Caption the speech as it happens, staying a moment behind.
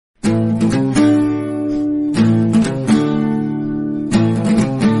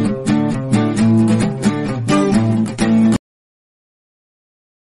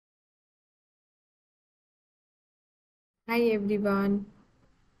Hi everyone,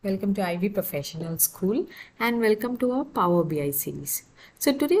 welcome to Ivy Professional School and welcome to our Power BI series.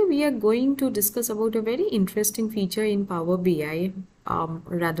 So today we are going to discuss about a very interesting feature in Power BI,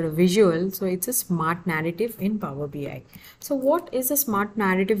 rather visual. So it's a smart narrative in Power BI. So what is a smart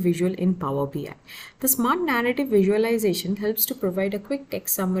narrative visual in Power BI? The smart narrative visualization helps to provide a quick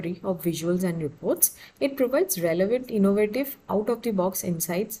text summary of visuals and reports. It provides relevant, innovative, out-of-the-box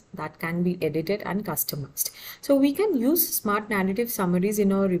insights that can be edited and customized. So we can use smart narrative summaries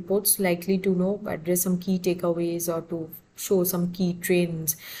in our reports likely to address some key takeaways or to show some key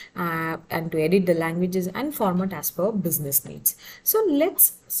trends and to edit the languages and format as per business needs. So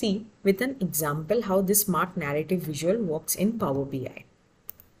let's see with an example how this smart narrative visual works in Power BI.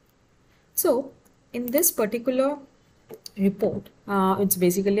 So in this particular report, it's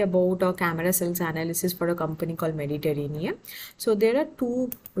basically about a camera sales analysis for a company called Mediterranean. So there are two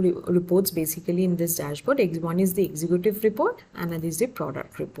reports basically in this dashboard. One is the executive report, another is the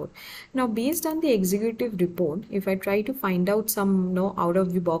product report. Now based on the executive report, if I try to find out some out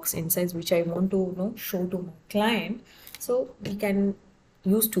of the box insights which I want to show to my client, so we can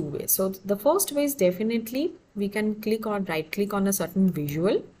use two ways. So the first way is definitely we can right click on a certain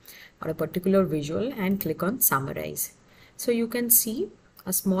visual or a particular visual and click on summarize. So you can see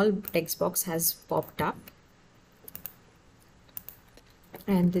a small text box has popped up,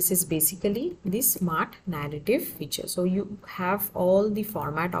 and this is basically the smart narrative feature. So you have all the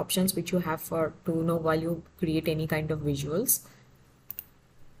format options which you have for while you create any kind of visuals.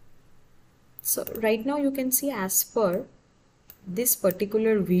 So right now you can see as per this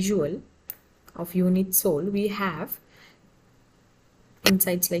particular visual of unit sold, we have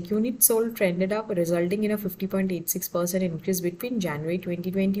insights like unit sold trended up, resulting in a 50.86% increase between January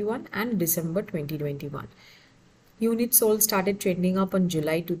 2021 and December 2021. Units sold started trending up on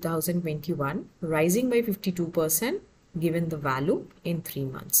July 2021, rising by 52% given the value in 3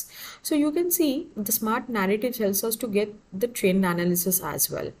 months. So you can see the smart narrative helps us to get the trend analysis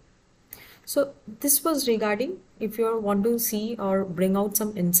as well. So this was regarding if you want to see or bring out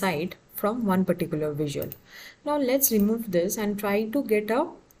some insight from one particular visual. Now let's remove this and try to get a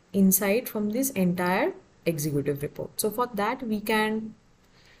insight from this entire executive report. So for that we can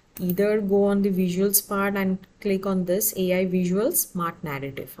either go on the visuals part and click on this AI visual smart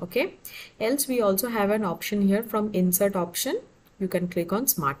narrative. Okay, else we also have an option here from insert option. You can click on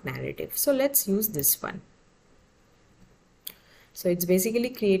smart narrative. So let's use this one. So it's basically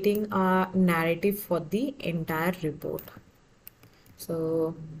creating a narrative for the entire report.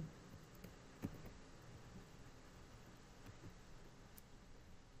 So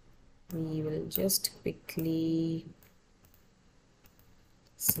we will just quickly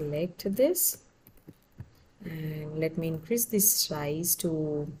select this and let me increase this size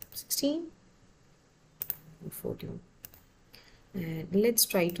to 16 and 14. And let's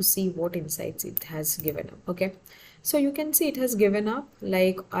try to see what insights it has given up. Okay, so you can see it has given up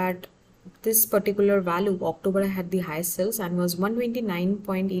like at this particular value, October had the highest sales and was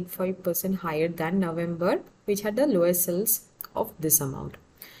 129.85% higher than November, which had the lowest sales of this amount.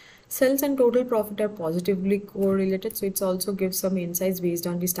 Sales and total profit are positively correlated, so it also gives some insights based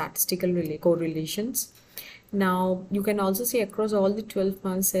on the statistical correlations. Now you can also see across all the 12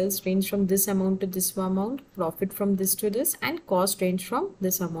 months sales range from this amount to this amount, profit from this to this, and cost range from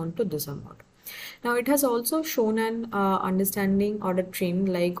this amount to this amount. Now it has also shown an understanding or a trend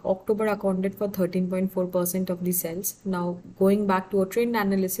like October accounted for 13.4% of the sales. Now going back to a trend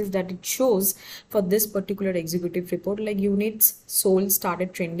analysis that it shows for this particular executive report, like units sold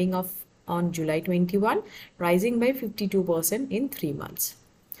started trending up on July 21, rising by 52% in 3 months.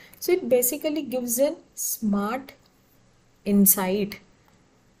 So it basically gives a smart insight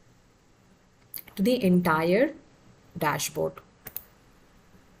to the entire dashboard.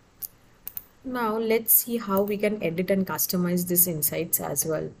 Now let's see how we can edit and customize these insights as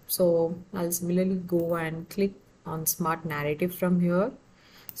well. So I'll similarly go and click on smart narrative from here.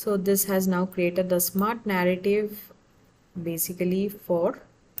 So this has now created the smart narrative basically for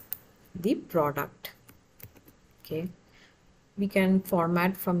the product. Okay, we can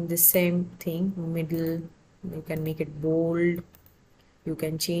format from the same thing, middle, you can make it bold, you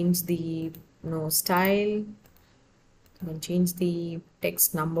can change the style, you can change the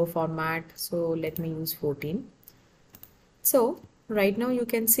text number format. So let me use 14. So right now you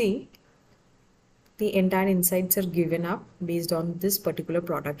can see the entire insights are given up based on this particular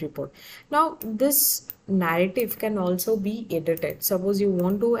product report. Now this narrative can also be edited. Suppose you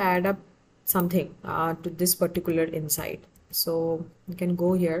want to add up something to this particular insight. So you can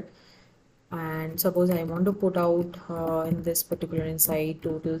go here and suppose I want to put out in this particular insight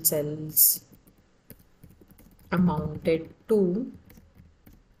total sales amounted to,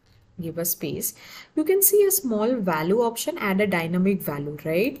 give a space, you can see a small value option, add a dynamic value,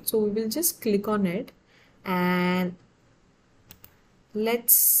 right? So we will just click on it and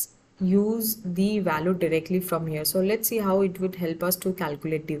let's use the value directly from here. So let's see how it would help us to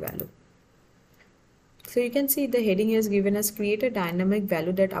calculate the value. So you can see the heading is given as create a dynamic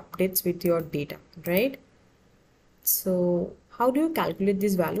value that updates with your data, right? So how do you calculate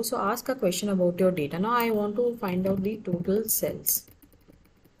this value? So ask a question about your data. Now I want to find out the total sales.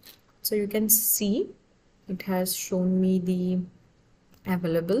 So you can see it has shown me the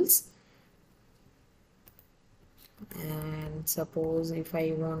availables, and suppose if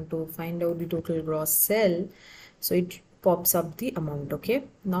I want to find out the total gross sale, so it pops up the amount. Okay,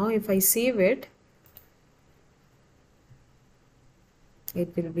 now if I save it,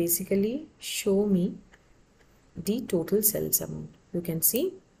 it will basically show me the total sales amount. You can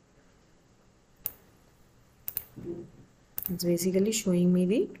see it's basically showing me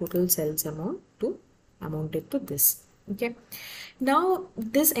the total sales amount to amounted to this. Okay, now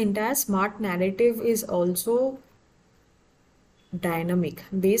this entire smart narrative is also dynamic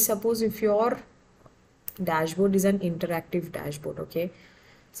base. Suppose if your dashboard is an interactive dashboard, okay,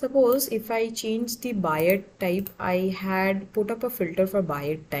 suppose if I change the buyer type, I had put up a filter for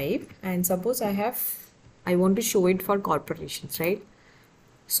buyer type, and suppose I want to show it for corporations, right?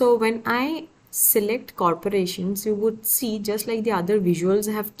 So when I select corporations, you would see just like the other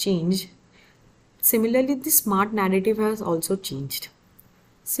visuals have changed, similarly the smart narrative has also changed.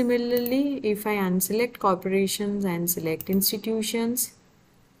 Similarly, if I unselect corporations and select institutions,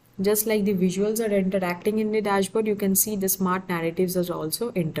 just like the visuals are interacting in the dashboard, you can see the smart narratives are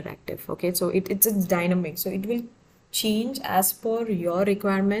also interactive. Okay, so it's dynamic, so it will change as per your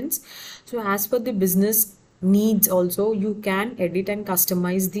requirements. So as per the business needs also, you can edit and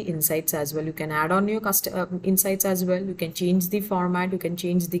customize the insights as well. You can add on your insights as well. You can change the format, you can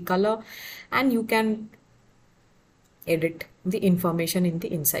change the color, and you can edit the information in the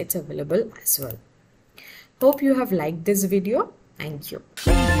insights available as well. Hope you have liked this video. Thank you.